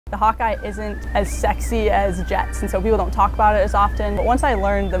The Hawkeye isn't as sexy as jets, and so people don't talk about it as often. But once I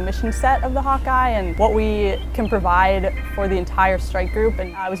learned the mission set of the Hawkeye and what we can provide for the entire strike group, and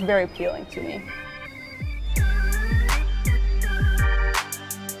it was very appealing to me.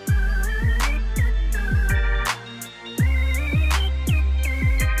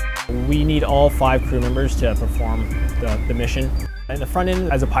 We need all 5 crew members to perform the mission. In the front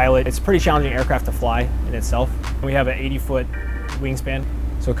end, as a pilot, it's a pretty challenging aircraft to fly in itself. We have an 80-foot wingspan,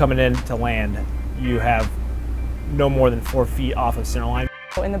 so coming in to land, you have no more than 4 feet off of center line.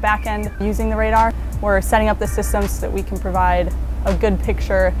 In the back end, using the radar, we're setting up the systems so that we can provide a good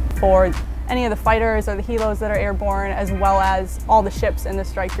picture for any of the fighters or the helos that are airborne, as well as all the ships in the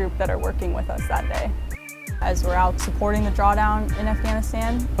strike group that are working with us that day. As we're out supporting the drawdown in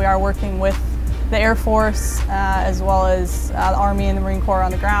Afghanistan, we are working with the Air Force as well as the Army and the Marine Corps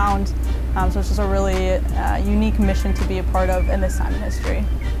on the ground. So it's just a really unique mission to be a part of in this time in history.